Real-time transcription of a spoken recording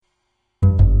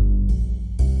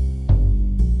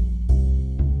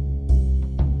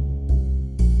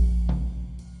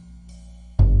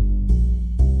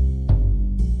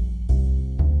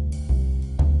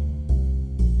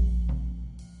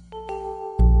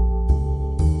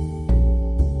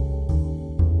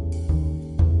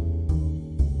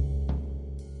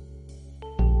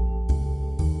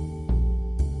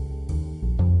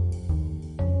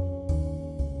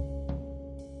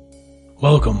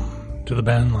Welcome to the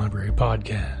Banned Library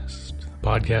Podcast, a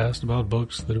podcast about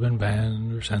books that have been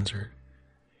banned or censored.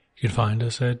 You can find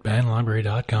us at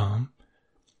bannedlibrary.com,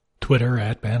 Twitter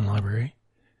at bannedlibrary,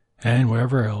 and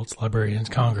wherever else librarians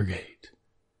congregate.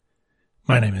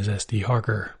 My name is S.D.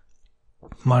 Harker,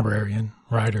 librarian,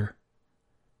 writer.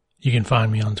 You can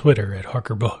find me on Twitter at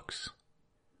HarkerBooks.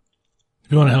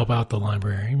 If you want to help out the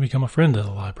library, become a friend of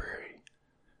the library.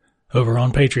 Over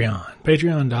on Patreon,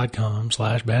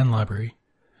 patreon.com/bannedlibrary,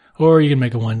 or you can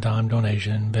make a one-time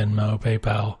donation, Venmo,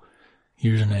 PayPal.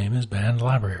 Username is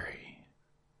bannedlibrary.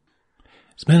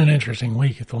 It's been an interesting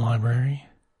week at the library.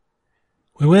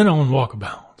 We went on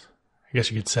walkabout, I guess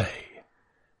you could say.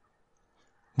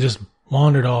 Just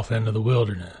wandered off into the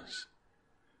wilderness,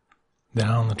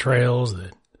 down the trails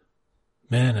that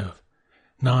men have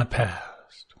not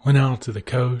passed, went out to the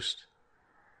coast,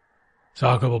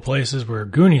 saw a couple places where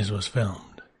Goonies was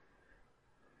filmed.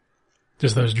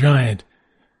 Just those giant,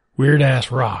 weird-ass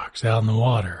rocks out in the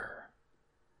water,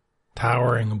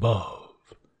 towering above.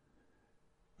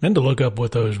 Then to look up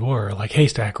what those were, like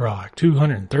Haystack Rock,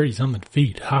 230-something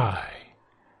feet high.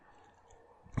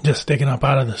 Just sticking up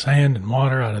out of the sand and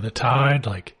water, out of the tide,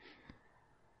 like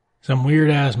some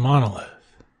weird-ass monolith.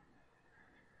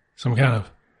 Some kind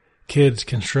of kid's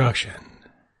construction.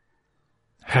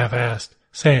 Half-assed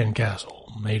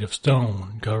sandcastle made of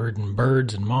stone, covered in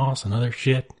birds and moss and other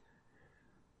shit.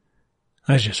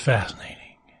 That's just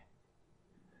fascinating.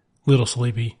 Little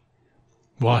sleepy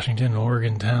Washington,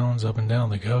 Oregon towns up and down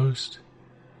the coast.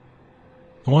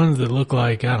 The ones that look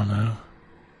like, I don't know,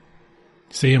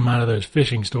 see them out of those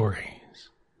fishing stories.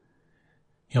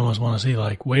 You almost want to see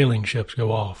like whaling ships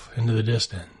go off into the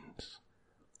distance.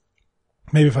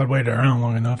 Maybe if I'd waited around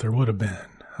long enough there would have been.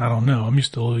 I don't know. I'm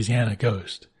used to the Louisiana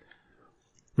coast,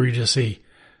 where you just see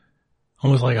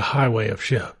almost like a highway of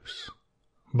ships,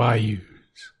 bayous.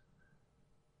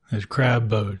 There's crab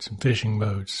boats and fishing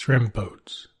boats, shrimp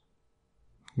boats,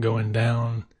 going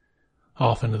down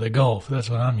off into the Gulf. That's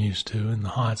what I'm used to in the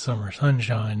hot summer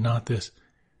sunshine, not this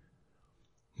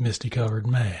misty-covered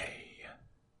May.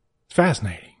 It's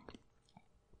fascinating.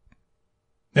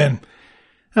 Then,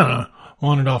 I don't know,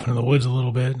 wandered off into the woods a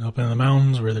little bit, up in the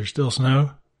mountains where there's still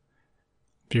snow.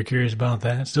 If you're curious about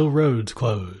that, still roads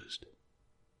closed.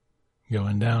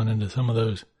 Going down into some of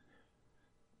those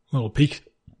little peaks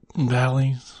and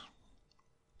valleys.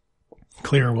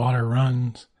 Clear water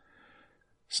runs.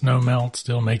 Snow melt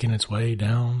still making its way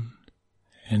down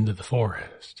into the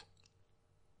forest.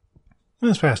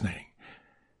 That's fascinating.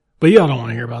 But y'all don't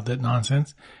want to hear about that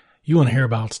nonsense. You want to hear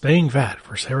about Staying Fat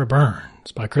for Sarah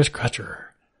Burns by Chris Crutcher.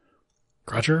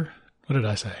 Crutcher? What did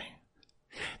I say?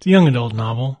 It's a young adult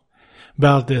novel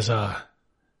about this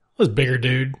bigger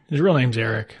dude. His real name's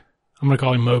Eric. I'm going to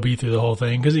call him Moby through the whole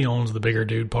thing because he owns the bigger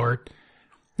dude part.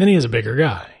 And he is a bigger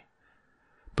guy.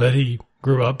 But he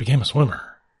grew up, became a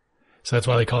swimmer. So that's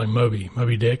why they call him Moby.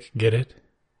 Moby Dick, get it?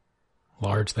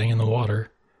 Large thing in the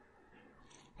water.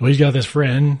 Well, he's got this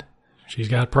friend. She's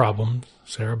got problems.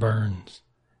 Sarah Burns.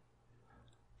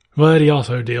 But he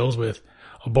also deals with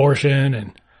abortion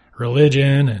and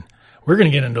religion. And we're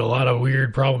going to get into a lot of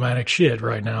weird, problematic shit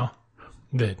right now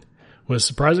that was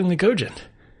surprisingly cogent.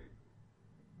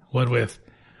 What with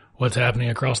what's happening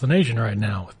across the nation right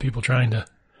now with people trying to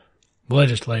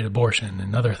legislate abortion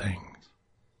and other things.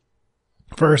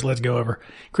 First, let's go over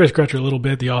Chris Crutcher a little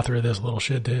bit, the author of this little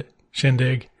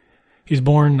shindig. He's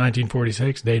born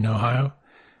 1946, Dayton, Ohio.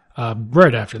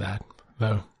 Right after that,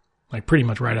 though, like pretty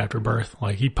much right after birth,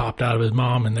 like he popped out of his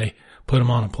mom and they put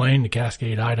him on a plane to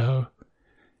Cascade, Idaho.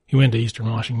 He went to Eastern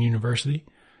Washington University.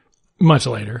 Much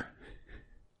later,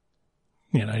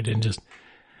 he didn't just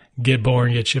get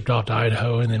born, get shipped off to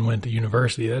Idaho, and then went to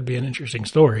university. That'd be an interesting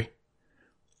story.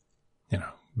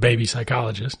 Baby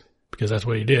psychologist, because that's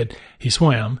what he did. He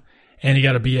swam, and he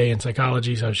got a BA in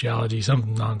psychology, sociology,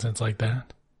 some nonsense like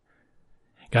that.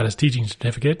 Got his teaching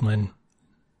certificate when,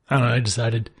 he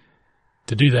decided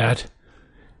to do that.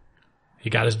 He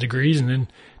got his degrees and then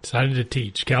decided to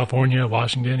teach. California,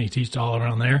 Washington, he teached all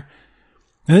around there.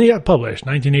 And then he got published,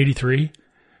 1983, a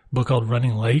book called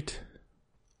Running Late.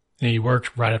 And he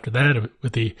worked right after that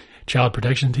with the Child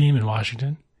Protection Team in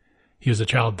Washington. He was a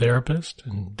child therapist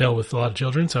and dealt with a lot of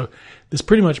children. So this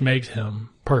pretty much makes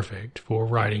him perfect for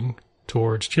writing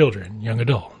towards children, young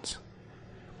adults.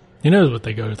 He knows what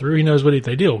they go through. He knows what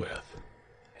they deal with.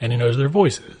 And he knows their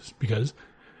voices because,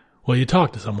 well, you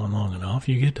talk to someone long enough,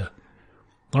 you get to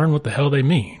learn what the hell they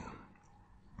mean.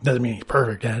 Doesn't mean he's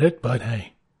perfect at it, but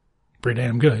hey, pretty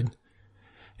damn good.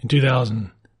 In 2000,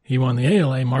 he won the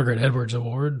ALA Margaret Edwards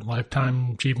Award,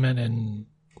 Lifetime Achievement in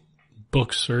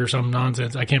books or some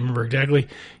nonsense. I can't remember exactly.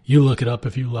 You look it up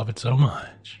if you love it so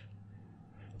much.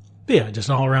 But yeah, just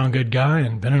an all-around good guy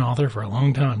and been an author for a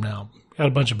long time now. Got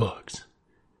a bunch of books.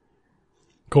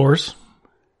 Of course,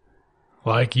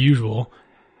 like usual,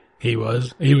 he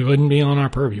wouldn't be on our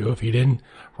purview if he didn't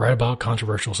write about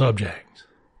controversial subjects.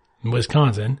 In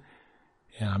Wisconsin,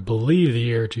 and I believe the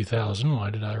year 2000,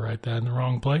 why did I write that in the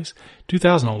wrong place?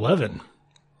 2011,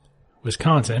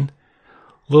 Wisconsin,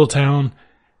 little town,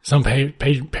 some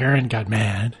parent got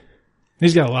mad.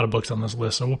 He's got a lot of books on this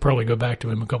list, so we'll probably go back to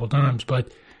him a couple times,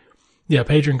 but yeah,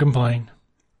 patron complained.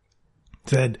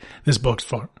 Said this book's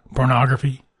for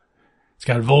pornography. It's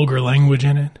got vulgar language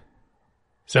in it.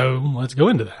 So let's go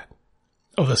into that.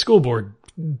 Oh, the school board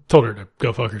told her to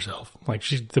go fuck herself. Like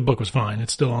the book was fine.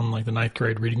 It's still on like the 9th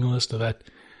grade reading list of that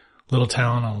little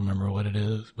town. I don't remember what it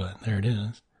is, but there it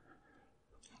is.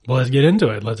 Well, let's get into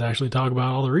it. Let's actually talk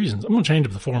about all the reasons. I'm going to change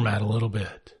up the format a little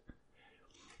bit.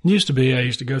 It used to be I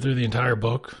used to go through the entire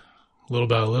book, little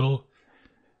by little.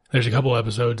 There's a couple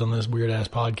episodes on this weird-ass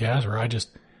podcast where I just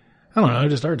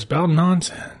start spouting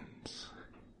nonsense.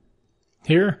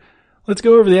 Here, let's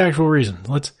go over the actual reasons.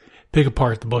 Let's pick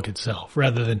apart the book itself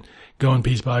rather than going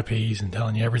piece by piece and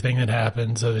telling you everything that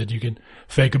happened so that you can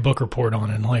fake a book report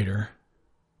on it later.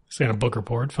 This ain't a book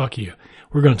report. Fuck you.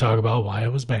 We're going to talk about why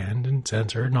it was banned and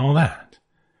censored and all that.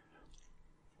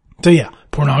 So yeah,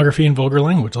 pornography and vulgar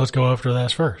language. Let's go after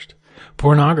that first.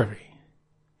 Pornography.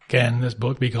 Can this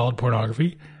book be called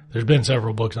pornography? There's been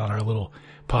several books on our little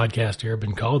podcast here have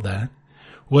been called that.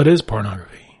 What is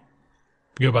pornography?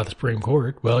 If you go by the Supreme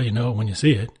Court, well, you know it when you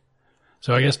see it.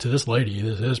 So I guess to this lady,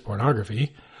 this is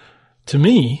pornography. To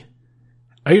me,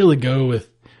 I usually go with,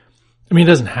 it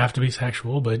doesn't have to be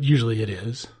sexual, but usually it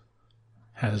is.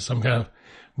 Has some kind of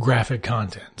graphic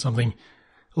content, something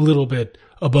a little bit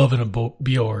above and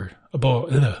aboard.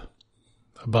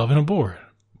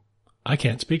 I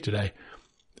can't speak today.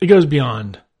 It goes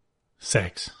beyond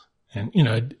sex. And,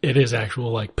 it is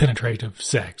actual, like, penetrative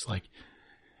sex. Like,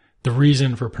 the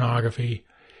reason for pornography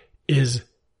is,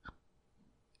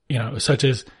 such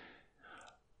as,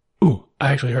 I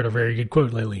actually heard a very good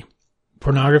quote lately.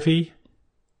 Pornography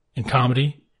and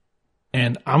comedy,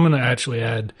 and I'm going to actually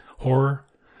add horror,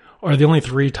 are the only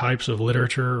 3 types of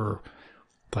literature or,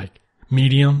 like,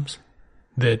 mediums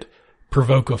that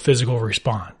provoke a physical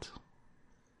response.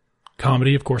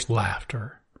 Comedy, of course,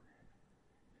 laughter.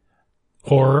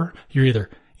 Horror, you're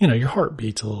either, your heart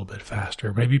beats a little bit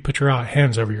faster. Maybe you put your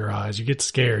hands over your eyes. You get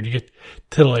scared. You get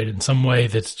titillated in some way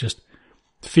that's just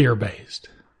fear-based.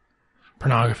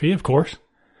 Pornography, of course,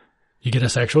 you get a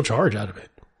sexual charge out of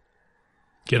it.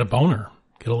 Get a boner.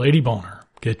 Get a lady boner.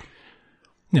 Get,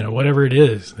 whatever it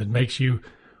is that makes you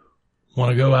want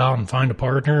to go out and find a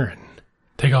partner and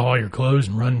take off all your clothes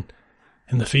and run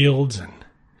in the fields and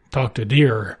talk to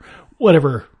deer or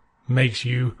whatever makes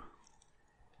you,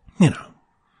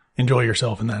 enjoy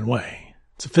yourself in that way.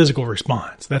 It's a physical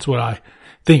response. That's what I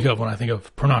think of when I think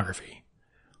of pornography.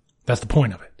 That's the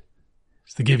point of it.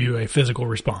 It's to give you a physical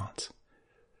response.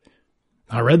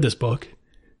 I read this book,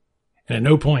 and at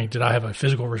no point did I have a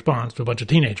physical response to a bunch of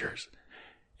teenagers.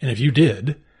 And if you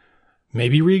did,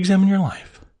 maybe re-examine your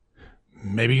life.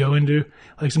 Maybe go into,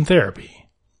 some therapy.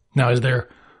 Now, is there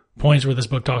points where this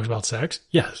book talks about sex?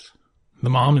 Yes. The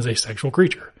mom is a sexual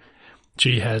creature.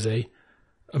 She has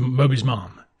Moby's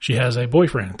mom. She has a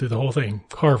boyfriend through the whole thing,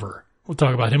 Carver. We'll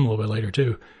talk about him a little bit later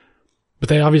too. But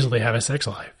they obviously have a sex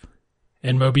life.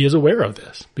 And Moby is aware of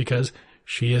this because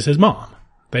she is his mom.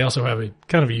 They also have a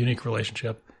kind of a unique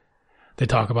relationship. They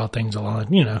talk about things a lot,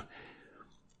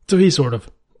 So he's sort of,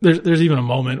 there's even a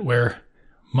moment where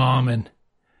mom and,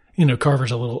 Carver's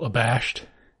a little abashed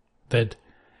that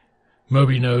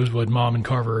Moby knows what mom and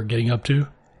Carver are getting up to.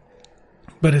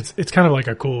 But it's kind of like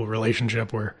a cool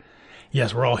relationship where,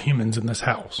 yes, we're all humans in this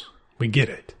house. We get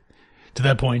it. To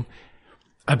that point,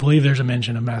 I believe there's a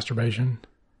mention of masturbation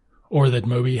or that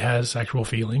Moby has sexual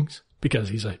feelings because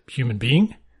he's a human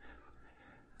being.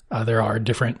 There's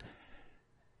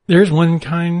one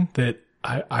kind that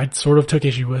I sort of took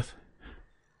issue with.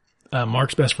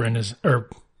 Moby's best friend,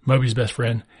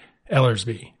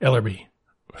 Ellerby.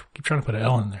 I keep trying to put an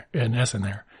L in there, an S in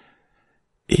there.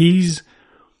 He's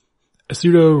a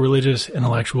pseudo-religious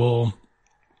intellectual.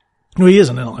 No, he is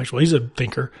an intellectual. He's a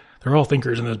thinker. They're all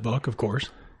thinkers in this book, of course.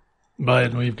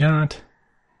 But we've got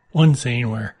one scene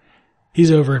where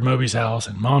he's over at Moby's house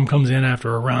and mom comes in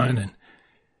after a run and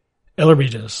Ellerby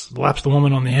just slaps the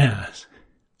woman on the ass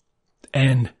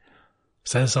and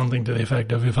says something to the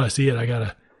effect of, if I see it, I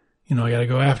gotta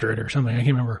go after it or something. I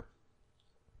can't remember.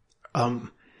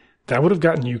 That would have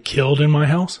gotten you killed in my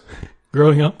house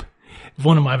growing up if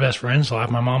one of my best friends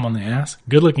slapped my mom on the ass,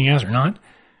 good looking ass or not,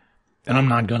 and I'm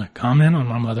not going to comment on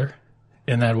my mother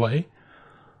in that way,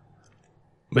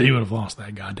 but he would have lost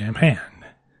that goddamn hand.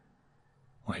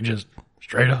 Like, just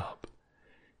straight up.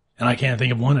 And I can't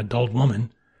think of one adult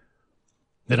woman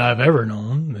that I've ever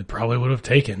known that probably would have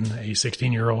taken a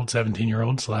 16-year-old,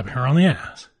 17-year-old slapping her on the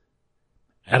ass.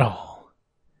 At all.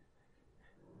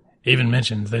 Even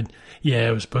mentions that, yeah,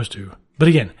 it was supposed to. But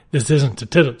again, this isn't to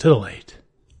titillate.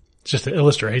 It's just to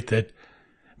illustrate that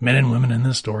men and women in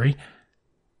this story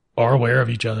are aware of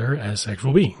each other as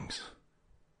sexual beings.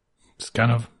 It's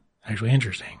kind of actually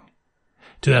interesting.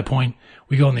 To that point,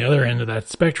 we go on the other end of that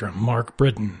spectrum, Mark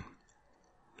Britton.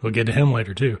 We'll get to him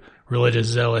later too. Religious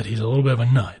zealot, he's a little bit of a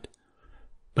nut.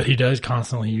 But he does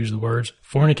constantly use the words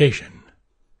fornication.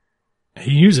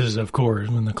 He uses, of course,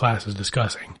 when the class is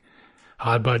discussing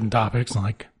hot button topics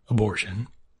like abortion.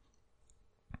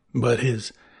 But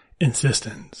his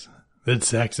insistence that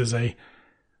sex is a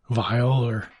vile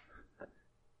or,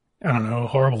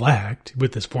 horrible act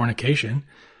with this fornication,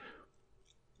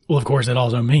 well, of course, it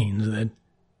also means that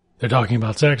they're talking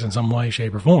about sex in some way,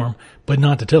 shape, or form, but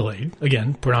not to titillate.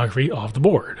 Again, pornography off the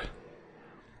board.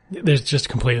 It's just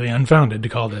completely unfounded to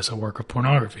call this a work of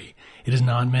pornography. It is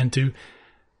not meant to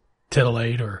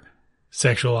titillate or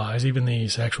sexualize. Even the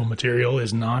sexual material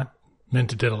is not meant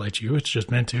to titillate you. It's just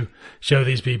meant to show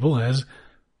these people as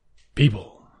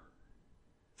people.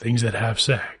 Things that have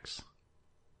sex.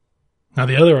 Now,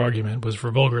 the other argument was for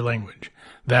vulgar language.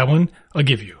 That one, I'll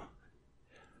give you.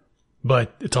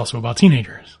 But it's also about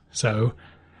teenagers. So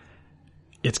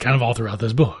it's kind of all throughout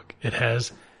this book. It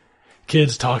has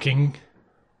kids talking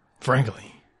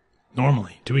frankly,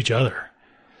 normally, to each other.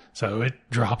 So it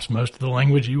drops most of the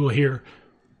language you will hear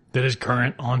that is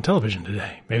current on television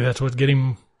today. Maybe that's what's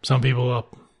getting some people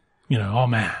up, all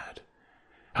mad.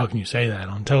 How can you say that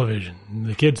on television?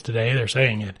 The kids today, they're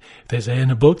saying it. If they say it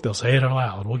in a book, they'll say it out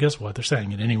loud. Well, guess what? They're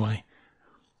saying it anyway.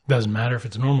 Doesn't matter if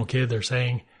it's a normal kid, they're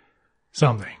saying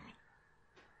something.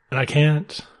 And I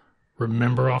can't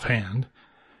remember offhand,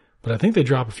 but I think they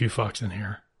drop a few fucks in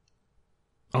here.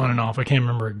 On and off. I can't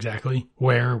remember exactly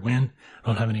where, when. I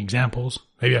don't have any examples.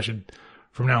 Maybe I should,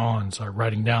 from now on, start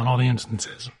writing down all the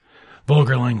instances.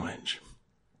 Vulgar language.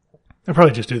 I'll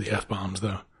probably just do the F-bombs,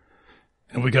 though.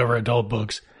 And if we cover adult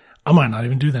books, I might not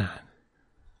even do that.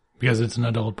 Because it's an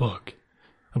adult book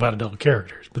about adult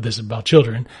characters. But this is about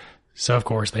children, so of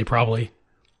course they probably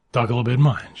talk a little bit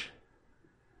much.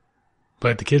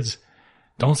 But the kids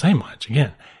don't say much,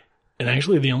 again. And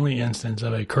actually the only instance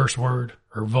of a curse word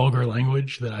or vulgar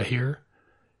language that I hear,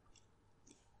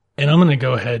 and I'm going to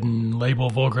go ahead and label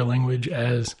vulgar language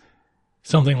as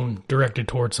something directed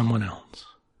towards someone else.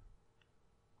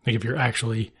 Like if you're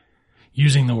actually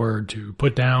using the word to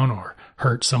put down or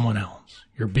hurt someone else,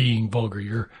 you're being vulgar.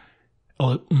 You're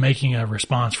making a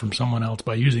response from someone else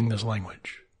by using this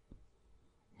language.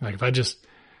 Like if I just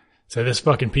say this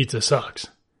fucking pizza sucks,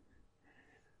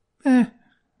 I'm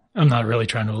not really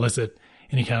trying to elicit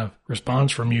any kind of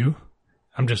response from you.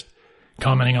 I'm just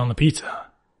commenting on the pizza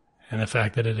and the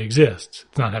fact that it exists.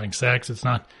 It's not having sex. It's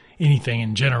not anything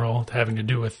in general having to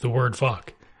do with the word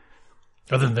fuck,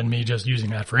 other than me just using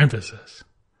that for emphasis.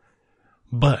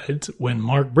 But when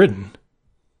Mark Britton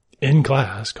in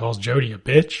class calls Jody a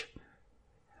bitch,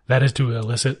 that is to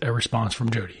elicit a response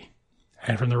from Jody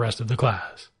and from the rest of the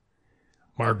class.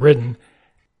 Mark Britton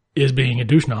is being a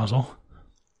douche nozzle,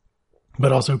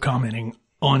 but also commenting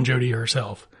on Jody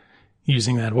herself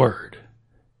using that word.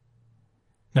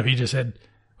 Now, if he just said,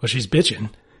 well, she's bitching,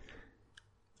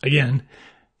 again,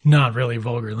 not really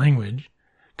vulgar language,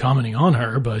 commenting on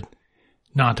her, but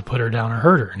not to put her down or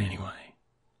hurt her in any way.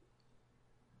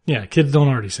 Yeah, kids don't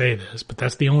already say this, but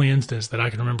that's the only instance that I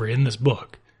can remember in this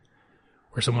book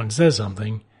where someone says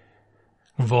something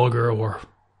vulgar or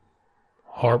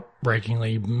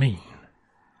heartbreakingly mean.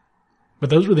 But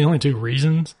those were the only two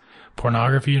reasons,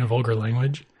 pornography and vulgar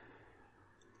language.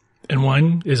 And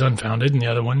one is unfounded, and the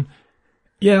other one,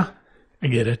 yeah, I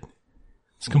get it.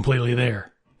 It's completely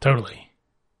there. Totally.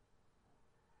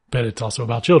 But it's also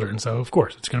about children, so of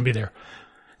course it's going to be there.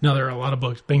 Now, there are a lot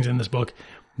of things in this book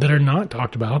that are not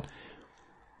talked about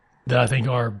that I think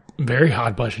are very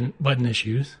hot button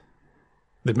issues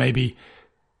that maybe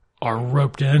are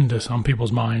roped into some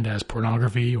people's mind as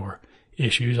pornography or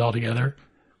issues altogether.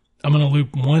 I'm going to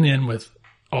loop one in with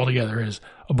altogether as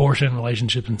abortion,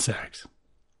 relationships, and sex.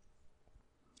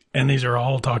 And these are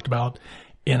all talked about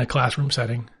in a classroom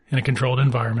setting, in a controlled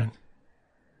environment.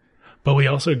 But we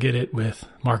also get it with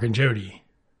Mark and Jody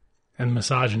and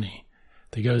misogyny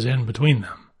that goes in between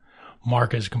them.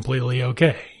 Mark is completely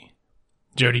okay.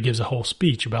 Jody gives a whole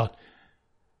speech about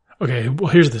Okay,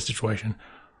 well, here's the situation.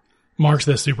 Mark's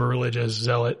this super religious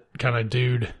zealot kind of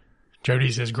dude.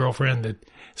 Jody's his girlfriend that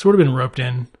sort of been roped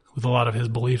in with a lot of his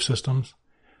belief systems.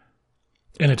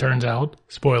 And it turns out,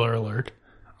 spoiler alert,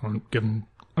 I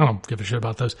don't give a shit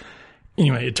about those.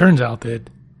 Anyway, it turns out that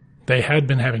they had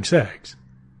been having sex.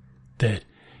 That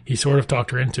he sort of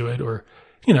talked her into it, or,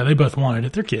 they both wanted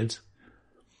it. They're kids.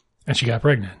 And she got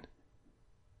pregnant.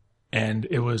 And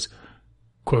it was,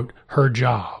 quote, her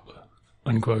job,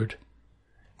 unquote,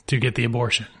 to get the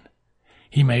abortion.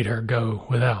 He made her go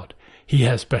without. He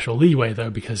has special leeway, though,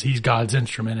 because he's God's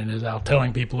instrument and is out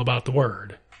telling people about the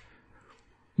word.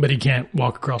 But he can't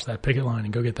walk across that picket line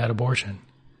and go get that abortion.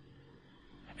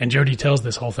 And Jody tells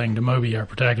this whole thing to Moby, our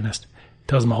protagonist.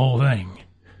 Tells him the whole thing.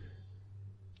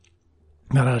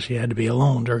 Not how she had to be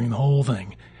alone during the whole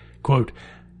thing. Quote,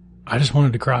 I just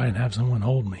wanted to cry and have someone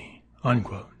hold me.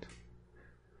 Unquote.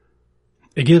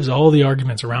 It gives all the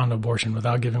arguments around abortion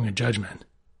without giving a judgment.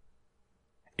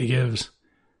 It gives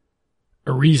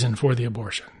a reason for the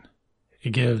abortion.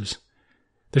 There's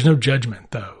no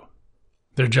judgment, though.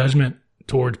 There's judgment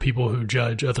toward people who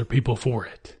judge other people for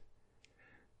it.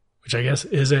 Which I guess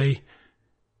is I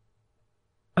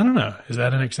don't know, is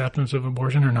that an acceptance of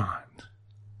abortion or not?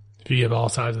 If you give all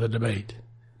sides of the debate,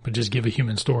 but just give a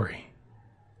human story.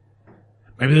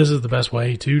 Maybe this is the best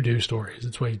way to do stories.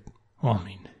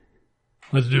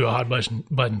 Let's do a hot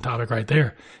button topic right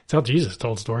there. It's how Jesus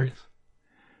told stories.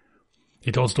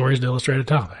 He told stories to illustrate a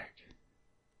topic.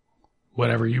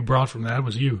 Whatever you brought from that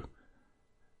was you.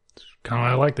 It's kind of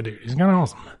what I like the dude. He's kind of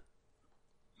awesome.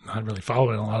 Not really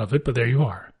following a lot of it, but there you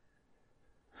are.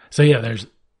 So yeah, there's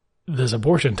this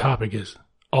abortion topic is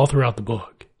all throughout the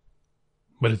book,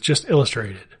 but it's just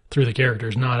illustrated through the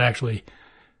characters, not actually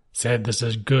said this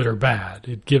is good or bad.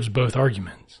 It gives both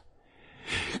arguments.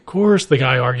 Of course, the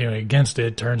guy arguing against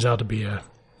it turns out to be a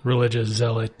religious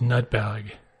zealot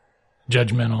nutbag,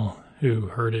 judgmental, who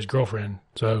hurt his girlfriend.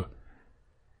 So,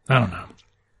 I don't know.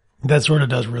 That sort of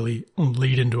does really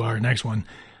lead into our next one,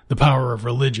 the power of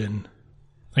religion.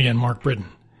 Again, Mark Britton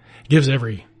gives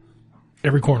every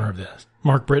corner of this.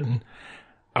 Mark Britton,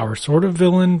 our sort of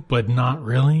villain, but not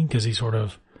really, because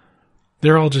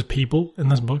they're all just people in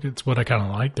this book. It's what I kind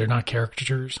of like. They're not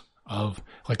caricatures of,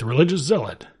 like, the religious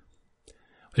zealot.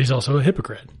 But he's also a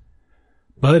hypocrite.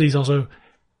 But he's also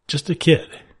just a kid.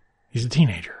 He's a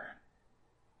teenager.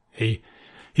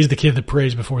 He's the kid that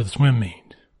prays before the swim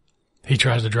meet. He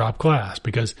tries to drop class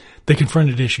because they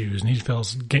confronted issues and he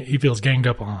feels ganged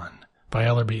up on by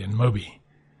Ellerby and Moby.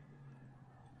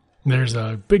 There's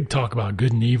a big talk about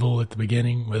good and evil at the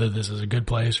beginning, whether this is a good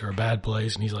place or a bad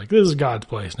place. And he's like, this is God's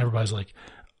place. And everybody's like,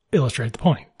 illustrate the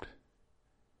point.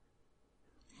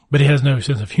 But he has no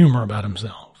sense of humor about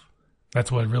himself.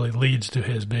 That's what really leads to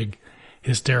his big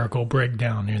hysterical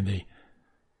breakdown near the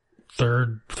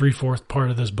three-fourth part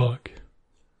of this book.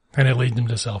 And it leads him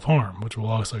to self-harm, which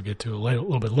we'll also get to a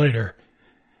little bit later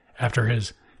after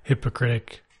his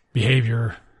hypocritic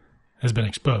behavior has been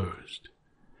exposed.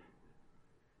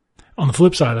 On the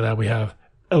flip side of that, we have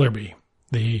Ellerby,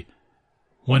 the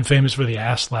one famous for the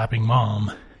ass-slapping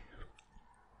mom.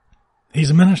 He's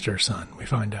a minister's son, we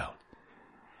find out.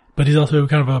 But he's also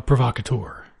kind of a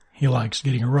provocateur. He likes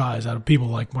getting a rise out of people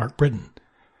like Mark Britton,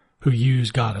 who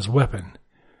use God as a weapon.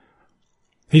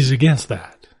 He's against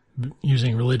that,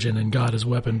 using religion and God as a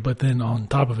weapon, but then on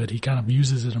top of it, he kind of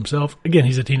uses it himself. Again,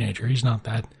 he's a teenager. He's not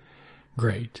that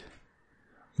great.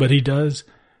 But he does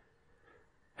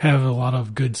have a lot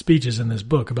of good speeches in this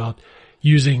book about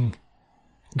using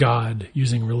God,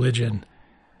 using religion,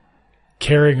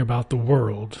 caring about the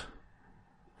world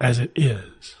as it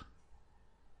is,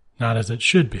 not as it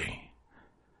should be.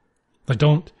 Like,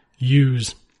 don't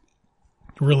use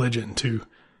religion to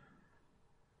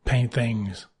paint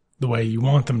things the way you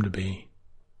want them to be.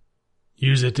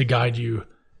 Use it to guide you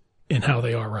in how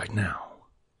they are right now.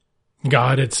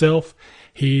 God itself,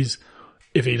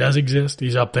 if he does exist,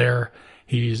 he's up there.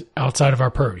 He's outside of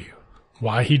our purview.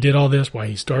 Why he did all this, why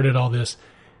he started all this,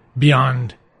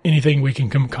 beyond anything we can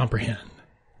comprehend.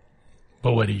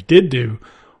 But what he did do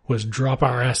was drop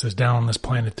our asses down on this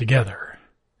planet together.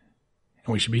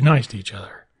 And we should be nice to each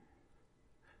other.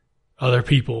 Other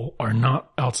people are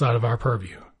not outside of our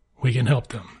purview. We can help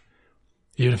them.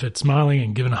 Even if it's smiling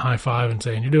and giving a high five and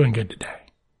saying, you're doing good today.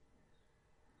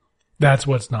 That's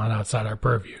what's not outside our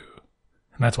purview.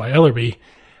 And that's why Ellerby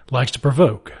likes to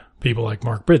provoke people like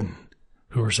Mark Britton,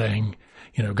 who are saying,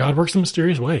 God works in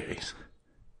mysterious ways.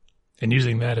 And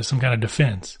using that as some kind of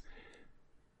defense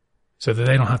so that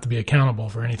they don't have to be accountable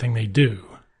for anything they do.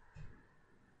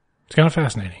 It's kind of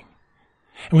fascinating.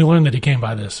 And we learned that he came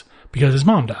by this because his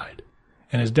mom died.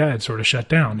 And his dad sort of shut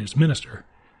down his minister.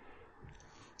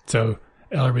 So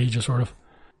Ellerby just sort of,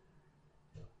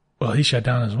 well, he shut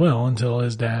down as well until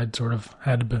his dad sort of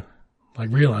had to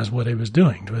realize what he was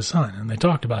doing to his son. And they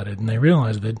talked about it, and they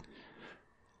realized that,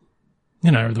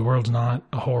 the world's not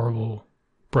a horrible,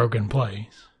 broken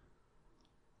place.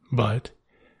 But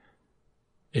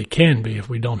it can be if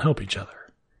we don't help each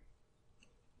other.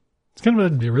 It's kind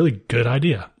of a really good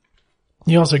idea.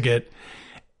 You also get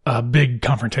a big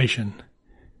confrontation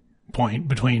point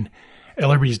between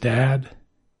Ellerby's dad,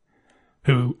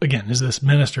 who, again, is this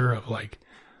minister of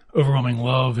overwhelming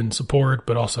love and support,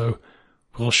 but also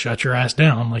will shut your ass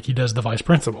down like he does the vice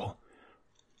principal.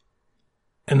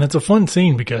 And that's a fun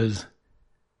scene because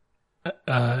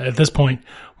at this point,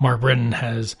 Mark Brennan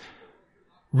has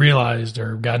realized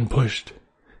or gotten pushed,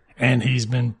 and he's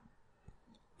tried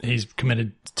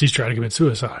to commit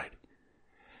suicide.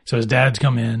 So his dad's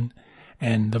come in,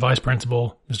 and the vice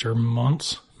principal, Mr.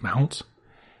 Mounts,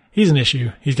 he's an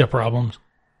issue. He's got problems,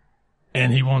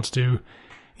 and he wants to,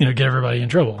 get everybody in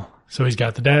trouble. So he's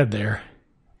got the dad there,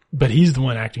 but he's the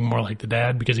one acting more like the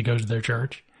dad because he goes to their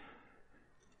church.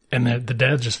 And the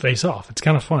dads just face off. It's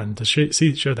kind of fun to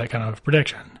show that kind of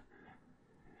protection.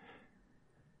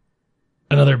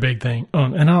 Another big thing,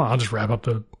 and I'll just wrap up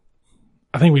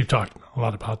I think we've talked a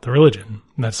lot about the religion.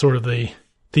 And that's sort of the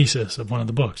thesis of one of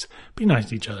the books. Be nice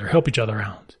to each other. Help each other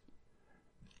out.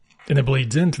 And it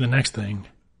bleeds into the next thing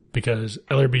because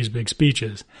Ellerby's big speech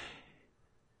is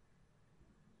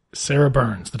Sarah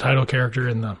Burns, the title character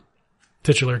and the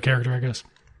titular character, I guess.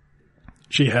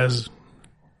 She has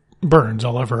burns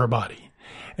all over her body.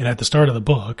 And at the start of the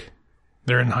book,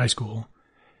 they're in high school,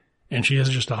 and she has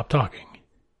just stopped talking.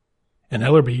 And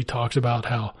Ellerby talks about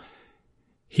how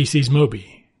he sees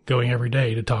Moby going every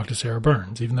day to talk to Sarah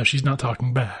Burns, even though she's not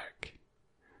talking back.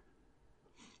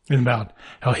 And about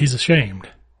how he's ashamed.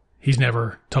 He's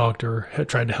never talked or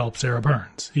tried to help Sarah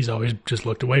Burns. He's always just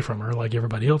looked away from her like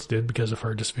everybody else did because of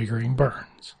her disfiguring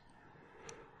burns.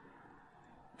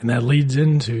 And that leads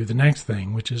into the next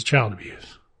thing, which is child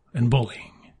abuse and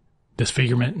bullying.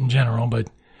 Disfigurement in general, but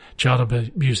child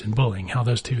abuse and bullying, how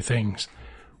those two things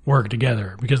work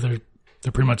together because they're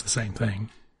pretty much the same thing.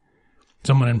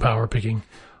 Someone in power picking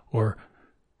or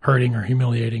hurting or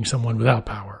humiliating someone without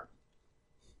power.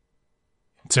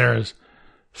 Sarah's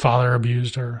father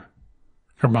abused her.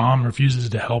 Her mom refuses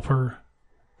to help her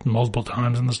multiple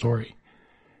times in the story.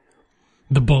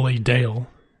 The bully, Dale,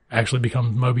 actually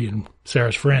becomes Moby and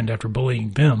Sarah's friend after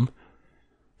bullying them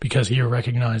because he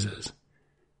recognizes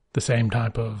the same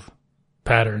type of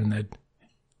pattern that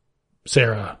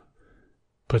Sarah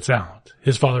puts out.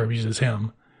 His father abuses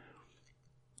him,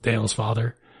 Dale's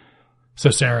father.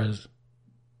 So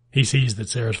he sees that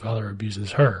Sarah's father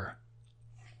abuses her.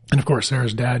 And of course,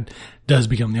 Sarah's dad does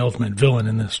become the ultimate villain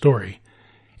in this story.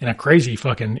 In a crazy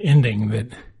fucking ending that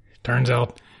turns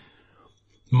out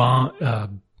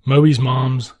Moby's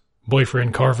mom's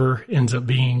boyfriend, Carver, ends up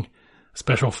being a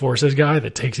special forces guy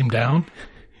that takes him down.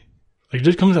 It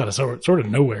just comes out of sort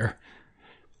of nowhere.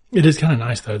 It is kind of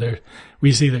nice, though.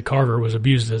 We see that Carver was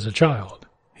abused as a child.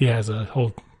 He has a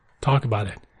whole talk about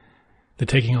it. That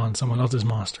taking on someone else's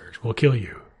monsters will kill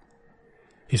you.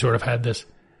 He sort of had this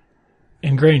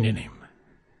ingrained in him.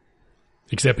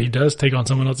 Except he does take on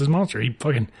someone else's monster. He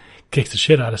fucking kicks the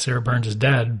shit out of Sarah Burns'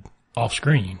 dad off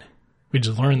screen. We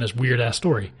just learned this weird-ass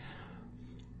story.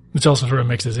 Which also sort of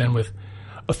mixes in with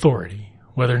authority.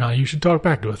 Whether or not you should talk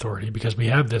back to authority. Because we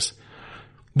have the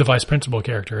vice principal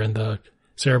character and the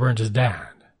Sarah Burns' dad.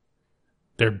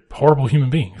 They're horrible human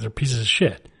beings. They're pieces of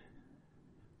shit.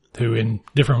 Who in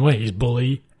different ways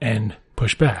bully and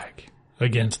push back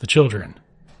against the children.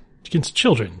 Against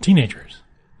children, teenagers,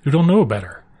 who don't know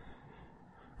better.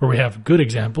 Where we have good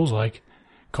examples like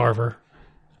Carver,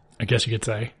 I guess you could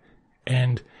say,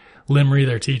 and Limry,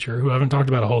 their teacher, who I haven't talked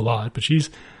about a whole lot, but she's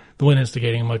the one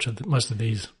instigating most of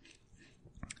these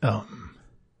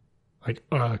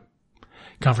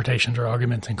confrontations or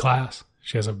arguments in class.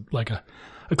 She has a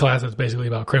class that's basically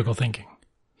about critical thinking.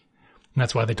 And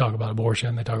that's why they talk about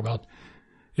abortion. They talk about,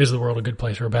 is the world a good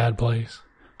place or a bad place?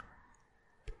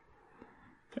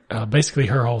 Basically,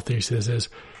 her whole thesis is,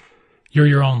 you're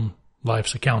your own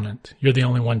life's accountant. You're the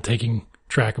only one taking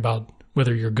track about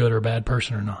whether you're a good or a bad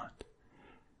person or not.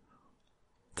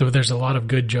 So there's a lot of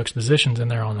good juxtapositions in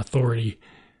there on authority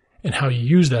and how you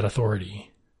use that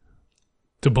authority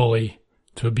to bully,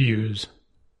 to abuse,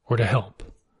 or to help,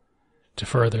 to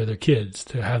further their kids,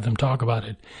 to have them talk about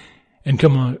it and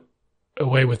come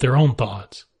away with their own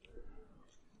thoughts,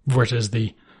 versus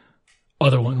the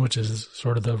other one, which is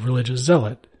sort of the religious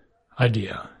zealot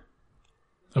idea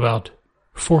about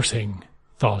forcing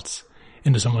thoughts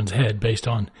into someone's head based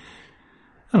on,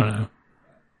 I don't know,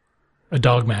 a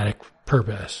dogmatic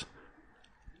purpose.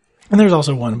 And there's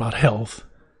also one about health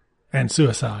and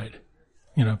suicide,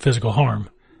 physical harm.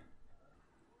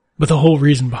 But the whole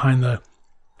reason behind the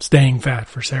staying fat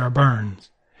for Sarah Burns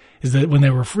is that when they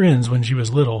were friends when she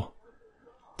was little,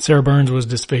 Sarah Burns was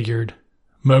disfigured,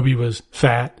 Moby was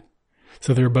fat,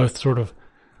 so they were both sort of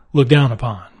looked down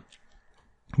upon.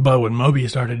 But when Moby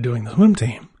started doing the swim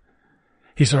team,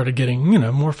 he started getting,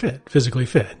 more fit, physically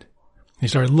fit. He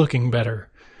started looking better.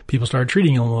 People started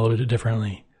treating him a little bit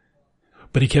differently.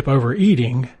 But he kept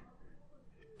overeating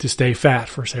to stay fat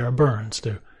for Sarah Burns,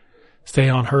 to stay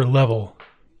on her level.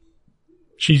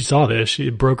 She saw this.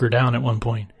 It broke her down at one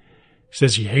point. She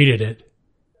says she hated it.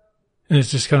 And it's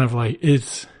just kind of like,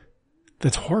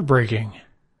 that's heartbreaking.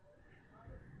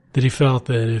 That he felt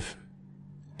that if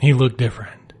he looked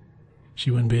different, she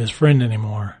wouldn't be his friend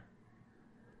anymore.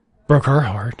 Broke her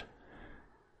heart.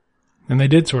 And they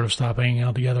did sort of stop hanging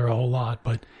out together a whole lot,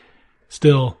 but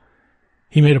still,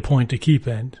 he made a point to keep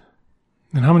it.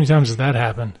 And how many times has that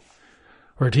happened?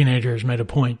 Where teenagers made a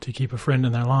point to keep a friend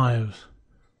in their lives.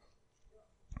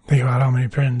 Think about how many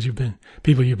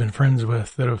people you've been friends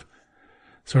with that have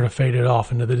sort of faded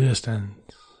off into the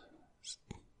distance.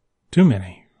 Too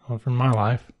many from my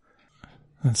life.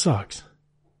 It sucks.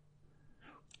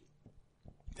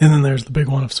 And then there's the big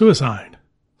one of suicide,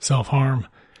 self-harm,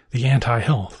 the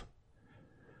anti-health.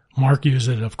 Mark used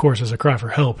it, of course, as a cry for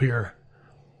help here.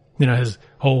 His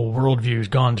whole worldview's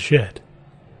gone to shit.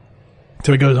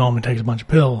 So he goes home and takes a bunch of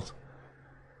pills.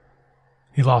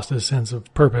 He lost his sense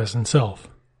of purpose and self.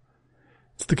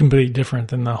 It's the complete different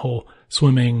than the whole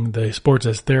swimming, the sports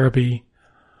as therapy,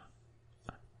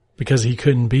 because he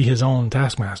couldn't be his own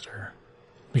taskmaster.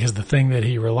 Because the thing that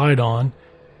he relied on,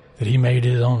 that he made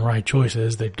his own right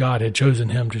choices, that God had chosen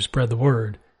him to spread the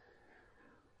word.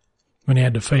 When he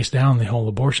had to face down the whole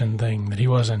abortion thing, that he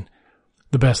wasn't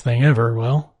the best thing ever,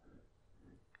 well,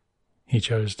 he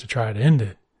chose to try to end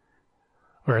it.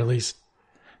 Or at least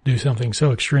do something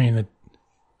so extreme that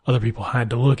other people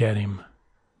had to look at him.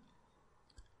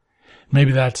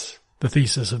 Maybe that's the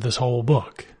thesis of this whole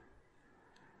book.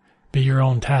 Be your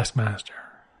own taskmaster.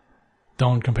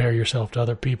 Don't compare yourself to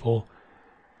other people.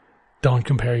 Don't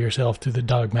compare yourself to the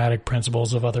dogmatic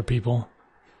principles of other people.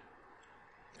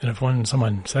 And if when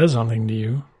someone says something to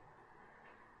you,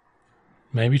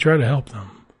 maybe try to help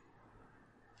them.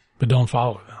 But don't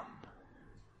follow them.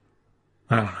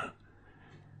 I don't know.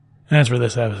 And that's where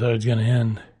this episode's going to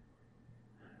end.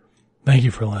 Thank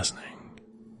you for listening.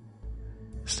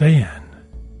 Stay in.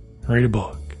 Read a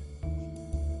book.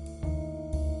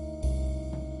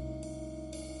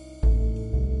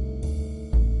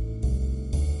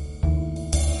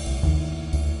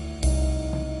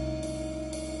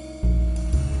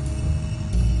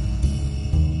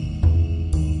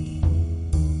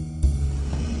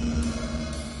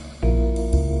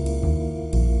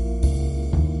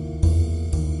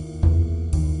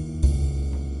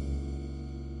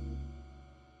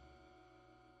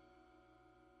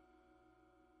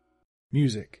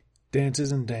 Music,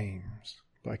 Dances and Dames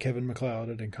by Kevin MacLeod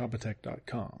at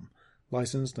Incompetech.com.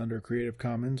 Licensed under Creative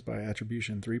Commons by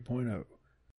Attribution 3.0.